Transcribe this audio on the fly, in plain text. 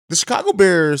The Chicago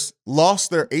Bears lost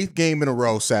their 8th game in a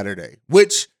row Saturday,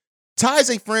 which ties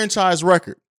a franchise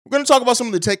record. We're going to talk about some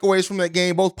of the takeaways from that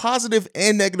game, both positive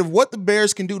and negative, what the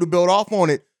Bears can do to build off on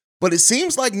it. But it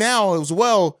seems like now as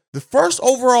well, the first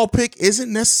overall pick isn't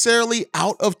necessarily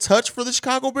out of touch for the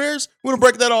Chicago Bears. We're going to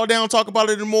break that all down, talk about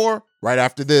it and more right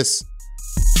after this.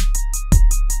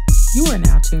 You are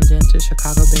now tuned in to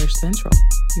Chicago Bears Central,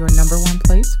 your number one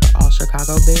place for all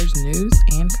Chicago Bears news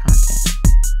and content.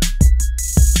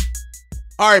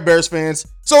 All right, Bears fans.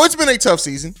 So it's been a tough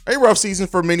season, a rough season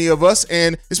for many of us,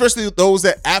 and especially those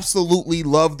that absolutely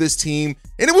love this team.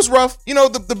 And it was rough. You know,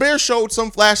 the Bears showed some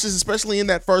flashes, especially in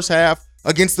that first half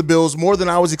against the Bills, more than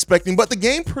I was expecting. But the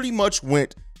game pretty much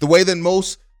went the way that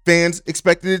most fans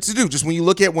expected it to do. Just when you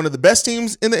look at one of the best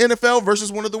teams in the NFL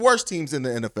versus one of the worst teams in the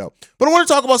NFL. But I want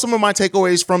to talk about some of my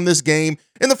takeaways from this game.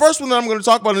 And the first one that I'm going to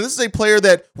talk about, and this is a player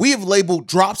that we have labeled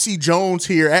Dropsy Jones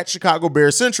here at Chicago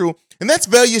Bears Central, and that's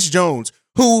Velus Jones,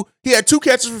 who he had 2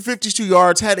 catches for 52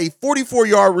 yards, had a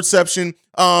 44-yard reception.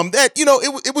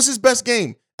 It was his best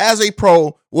game as a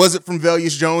pro, was it, from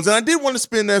Velus Jones. And I did want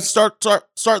to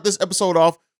start this episode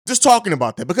off just talking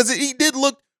about that because he did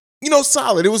look,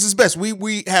 solid. It was his best.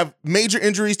 We have major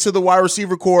injuries to the wide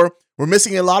receiver core. We're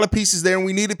missing a lot of pieces there, and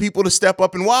we needed people to step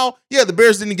up. And while, the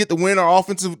Bears didn't get the win, our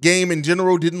offensive game in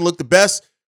general didn't look the best,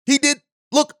 he did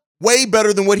look way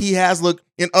better than what he has looked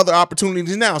in other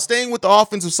opportunities. Now, staying with the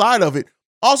offensive side of it,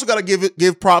 also got to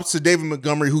give props to David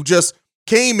Montgomery, who just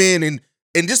came in and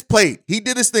just played. He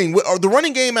did his thing. The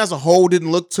running game as a whole didn't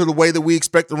look to the way that we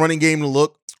expect the running game to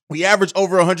look. We averaged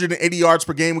over 180 yards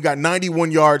per game. We got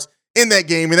 91 yards in that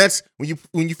game, and that's when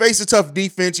you face a tough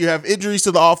defense, you have injuries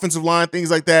to the offensive line, things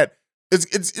like that. It's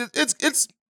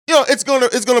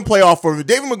gonna play off for you.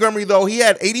 David Montgomery, though, he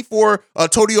had 84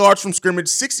 total yards from scrimmage,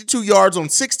 62 yards on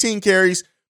 16 carries,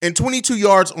 and 22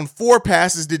 yards on 4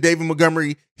 passes did David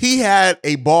Montgomery. He had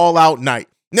a ball-out night.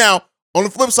 Now, on the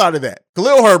flip side of that,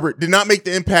 Khalil Herbert did not make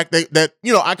the impact that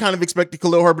I kind of expected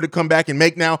Khalil Herbert to come back and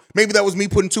make. Now, maybe that was me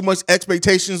putting too much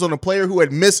expectations on a player who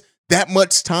had missed that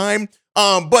much time.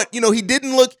 But he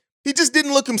just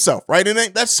didn't look himself, right? And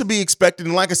that's to be expected.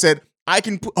 And like I said, I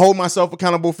can hold myself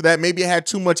accountable for that. Maybe I had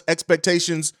too much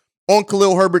expectations on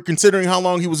Khalil Herbert considering how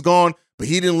long he was gone, but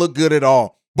he didn't look good at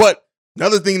all. But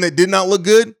another thing that did not look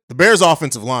good, the Bears'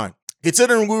 offensive line.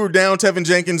 Considering we were down Tevin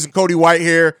Jenkins and Cody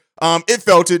Whitehair, it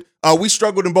felt it. We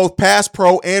struggled in both pass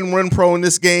pro and run pro in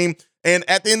this game. And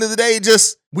at the end of the day,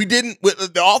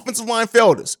 the offensive line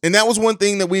failed us. And that was one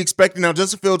thing that we expected. Now,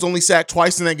 Justin Fields only sacked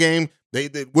twice in that game. They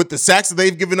with the sacks that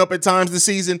they've given up at times this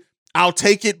season, I'll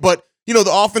take it. But, the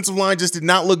offensive line just did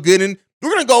not look good. And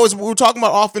we're going to go, as we're talking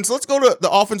about offense, let's go to the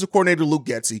offensive coordinator, Luke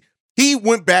Getsy. He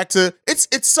went back to,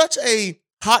 it's such a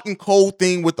hot and cold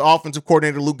thing with the offensive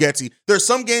coordinator, Luke Getsy. There's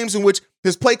some games in which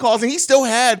his play calls, and he still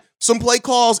had some play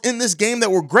calls in this game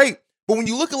that were great. But when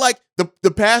you look at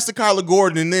the pass to Kyler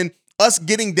Gordon and then us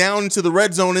getting down into the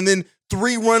red zone and then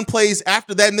 3 run plays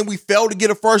after that, and then we fail to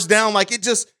get a first down,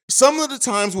 some of the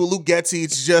times with Luke Getsy,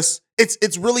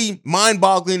 it's really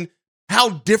mind-boggling how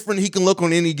different he can look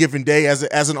on any given day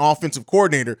as an offensive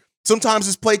coordinator. Sometimes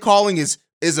his play calling is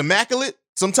immaculate.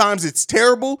 Sometimes it's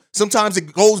terrible. Sometimes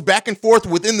it goes back and forth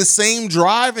within the same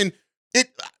drive. And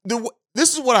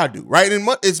this is what I do, right? And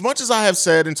as much as I have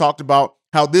said and talked about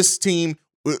how this team,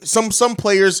 some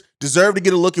players deserve to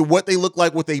get a look at what they look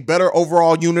like with a better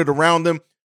overall unit around them,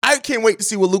 I can't wait to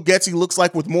see what Luke Getsy looks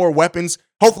like with more weapons,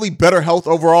 hopefully better health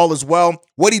overall as well,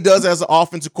 what he does as an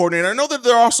offensive coordinator. I know that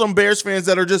there are some Bears fans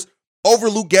that are just over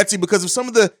Luke Getsy because of some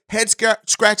of the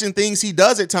head-scratching things he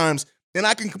does at times, and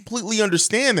I can completely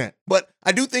understand that. But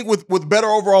I do think with better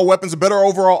overall weapons, a better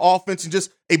overall offense, and just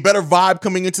a better vibe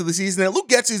coming into the season, that Luke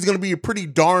Getsy is going to be a pretty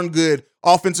darn good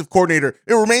offensive coordinator.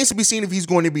 It remains to be seen if he's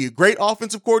going to be a great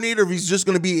offensive coordinator, if he's just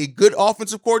going to be a good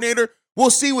offensive coordinator. We'll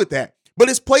see with that. But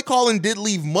his play calling did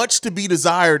leave much to be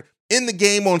desired in the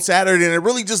game on Saturday, and I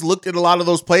really just looked at a lot of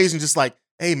those plays and just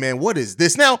hey, man, what is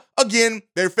this? Now, again,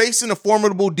 they're facing a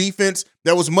formidable defense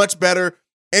that was much better.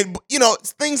 And,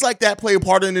 things like that play a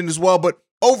part in it as well. But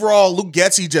overall, Luke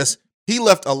Getsy he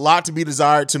left a lot to be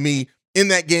desired to me in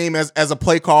that game as a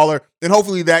play caller. And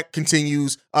hopefully that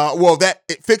continues.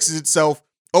 It fixes itself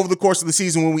over the course of the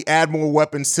season when we add more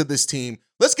weapons to this team.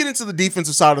 Let's get into the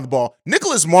defensive side of the ball.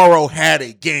 Nicholas Morrow had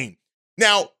a game.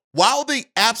 Now, while the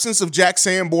absence of Jack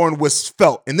Sanborn was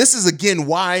felt, and this is, again,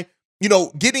 why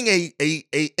getting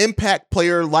a impact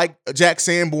player like Jack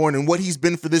Sanborn and what he's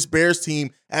been for this Bears team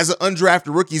as an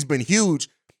undrafted rookie has been huge.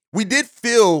 We did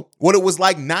feel what it was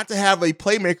like not to have a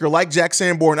playmaker like Jack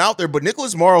Sanborn out there, but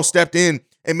Nicholas Morrow stepped in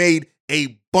and made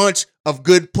a bunch of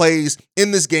good plays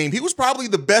in this game. He was probably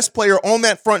the best player on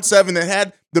that front seven that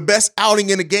had the best outing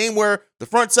in a game where the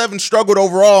front seven struggled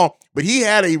overall, but he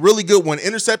had a really good one.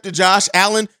 Intercepted Josh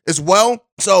Allen as well.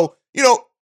 So,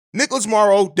 Nicholas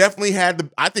Morrow definitely had,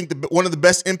 one of the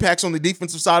best impacts on the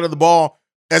defensive side of the ball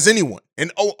as anyone.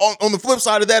 And on the flip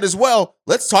side of that as well,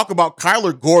 let's talk about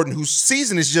Kyler Gordon, whose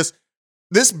season is just,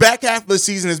 this back half of the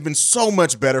season has been so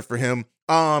much better for him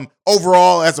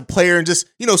overall as a player, and just,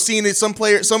 seeing it, some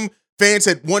fans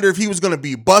had wondered if he was going to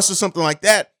be a bust or something like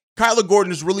that. Kyler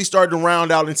Gordon is really starting to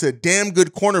round out into a damn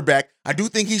good cornerback. I do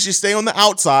think he should stay on the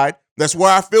outside. That's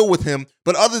where I feel with him.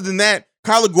 But other than that,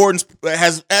 Kyler Gordon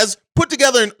has put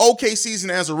together an okay season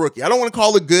as a rookie. I don't want to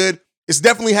call it good. It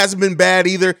definitely hasn't been bad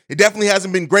either. It definitely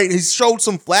hasn't been great. He's showed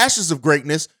some flashes of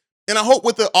greatness. And I hope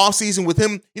with the offseason, with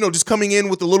him, just coming in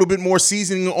with a little bit more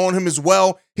seasoning on him as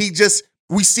well,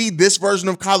 we see this version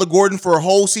of Kyler Gordon for a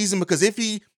whole season, because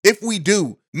if we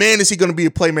do, man, is he going to be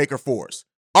a playmaker for us.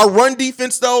 Our run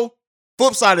defense, though,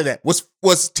 flip side of that,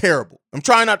 was terrible. I'm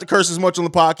trying not to curse as much on the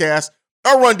podcast.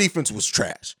 Our run defense was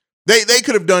trash. They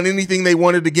could have done anything they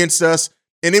wanted against us,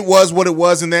 and it was what it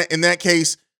was in that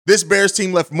case. This Bears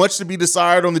team left much to be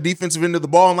desired on the defensive end of the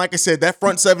ball. And like I said, that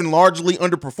front seven largely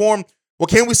underperformed. Well,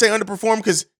 can we say underperformed?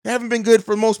 Because they haven't been good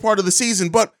for the most part of the season.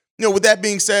 But, with that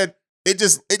being said,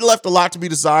 it left a lot to be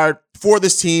desired for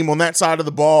this team on that side of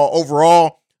the ball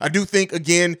overall. I do think,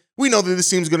 again, we know that this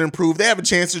team's going to improve. They have a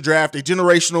chance to draft a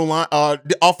generational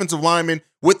offensive lineman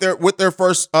with their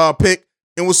first pick,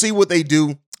 and we'll see what they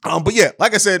do. But yeah,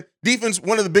 like I said, defense,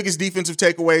 one of the biggest defensive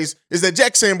takeaways is that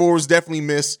Jack Sanborn was definitely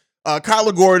missed.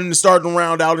 Kyler Gordon is starting to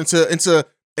round out into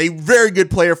a very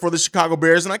good player for the Chicago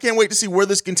Bears, and I can't wait to see where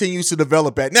this continues to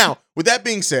develop at. Now, with that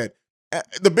being said,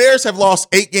 the Bears have lost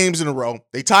 8 games in a row.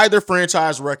 They tied their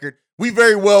franchise record. We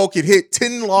very well could hit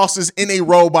 10 losses in a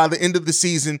row by the end of the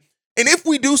season. And if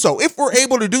we do so, if we're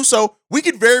able to do so, we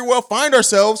could very well find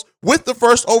ourselves with the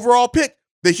first overall pick.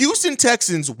 The Houston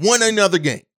Texans won another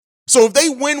game. So if they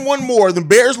win one more, the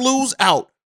Bears lose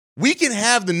out, we can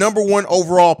have the number 1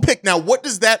 overall pick. Now, what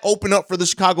does that open up for the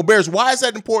Chicago Bears? Why is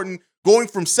that important, going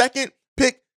from second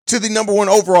pick to the number 1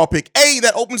 overall pick?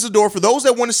 That opens the door for those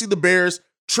that want to see the Bears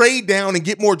trade down and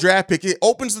get more draft picks. It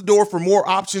opens the door for more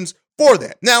options for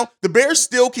that. Now, the Bears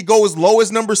still could go as low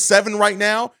as number 7 right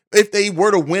now if they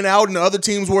were to win out and the other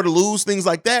teams were to lose, things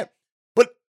like that.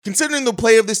 But considering the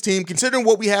play of this team, considering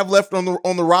what we have left on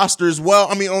the roster as well,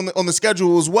 on the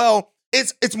schedule as well,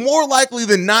 it's more likely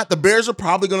than not the Bears are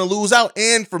probably going to lose out.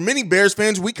 And for many Bears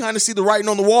fans, we kind of see the writing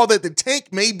on the wall that the tank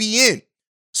may be in.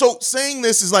 So saying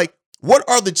this is like, what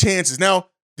are the chances? Now,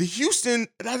 the Houston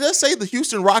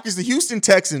Rockets, the Houston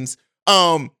Texans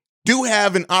do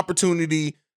have an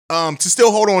opportunity to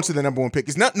still hold on to the number 1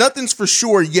 pick. Nothing's for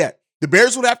sure yet. The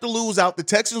Bears would have to lose out. The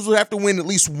Texans would have to win at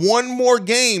least one more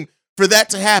game for that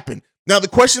to happen. Now, the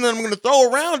question that I'm going to throw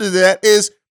around to that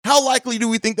is, how likely do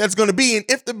we think that's going to be? And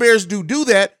if the Bears do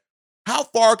that, how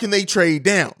far can they trade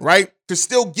down, right, to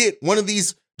still get one of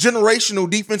these generational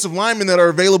defensive linemen that are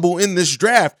available in this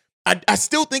draft? I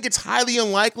still think it's highly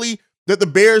unlikely that the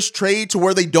Bears trade to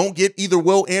where they don't get either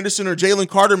Will Anderson or Jalen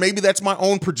Carter. Maybe that's my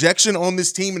own projection on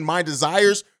this team and my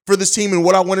desires for this team and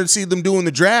what I wanted to see them do in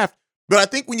the draft. But I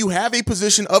think when you have a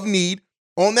position of need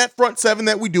on that front seven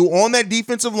that we do, on that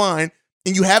defensive line,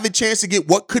 and you have a chance to get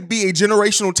what could be a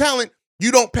generational talent,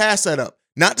 you don't pass that up.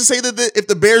 Not to say that if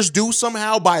the Bears do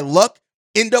somehow by luck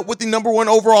end up with the number 1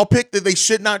 overall pick, that they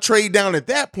should not trade down at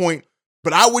that point,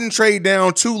 but I wouldn't trade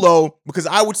down too low, because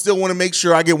I would still want to make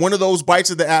sure I get one of those bites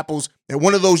of the apples and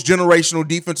one of those generational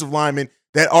defensive linemen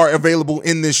that are available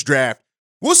in this draft.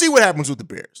 We'll see what happens with the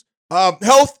Bears.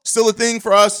 Health, still a thing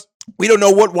for us. We don't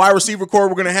know what wide receiver core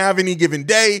we're going to have any given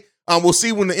day. We'll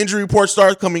see when the injury report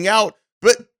starts coming out.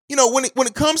 But, when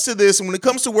it comes to this, and when it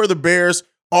comes to where the Bears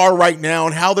are right now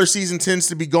and how their season tends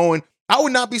to be going, I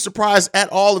would not be surprised at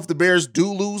all if the Bears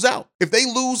do lose out. If they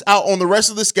lose out on the rest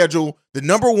of the schedule, the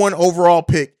number 1 overall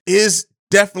pick is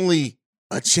definitely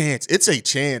a chance. It's a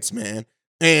chance, man.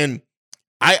 And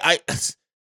I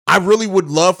really would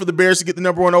love for the Bears to get the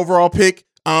number 1 overall pick.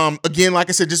 Again, like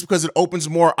I said, just because it opens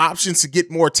more options to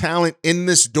get more talent in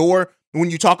this door when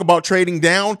you talk about trading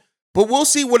down. But we'll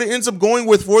see what it ends up going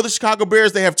with for the Chicago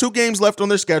Bears. They have 2 games left on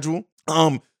their schedule.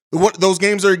 Those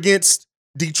games are against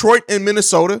Detroit and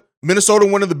Minnesota. Minnesota,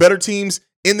 one of the better teams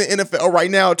in the NFL right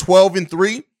now,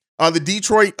 12-3. The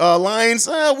Detroit Lions,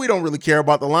 we don't really care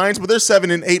about the Lions, but they're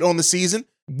 7-8 on the season.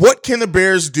 What can the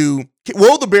Bears do?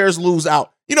 Will the Bears lose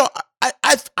out?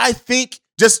 I think,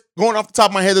 just going off the top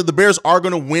of my head, that the Bears are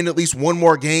going to win at least one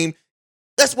more game.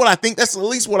 That's what I think. That's at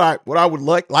least what I would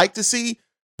like to see.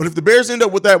 But if the Bears end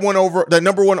up with that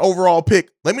number one overall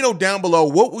pick, let me know down below,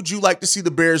 what would you like to see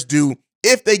the Bears do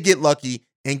if they get lucky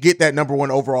and get that number one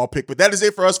overall pick? But that is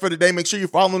it for us for today. Make sure you're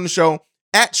following the show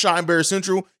at Shine Bears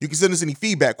Central. You can send us any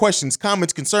feedback, questions,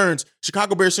 comments, concerns,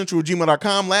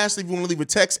 ChicagoBearsCentral@gmail.com. Lastly, if you want to leave a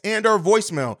text and or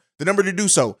voicemail, the number to do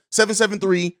so,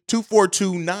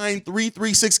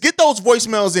 773-242-9336. Get those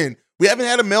voicemails in. We haven't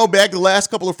had a mailbag the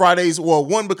last couple of Fridays. Well,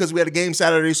 one, because we had a game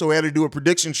Saturday, so we had to do a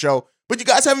prediction show. But you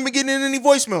guys haven't been getting in any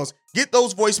voicemails. Get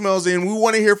those voicemails in. We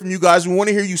want to hear from you guys. We want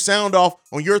to hear you sound off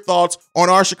on your thoughts on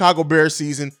our Chicago Bears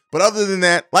season. But other than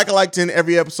that, like I like to end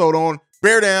every episode on,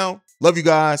 bear down. Love you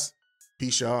guys.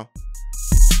 Peace, y'all.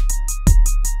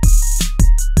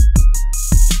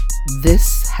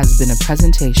 This has been a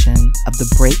presentation of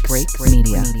the Break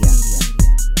Media.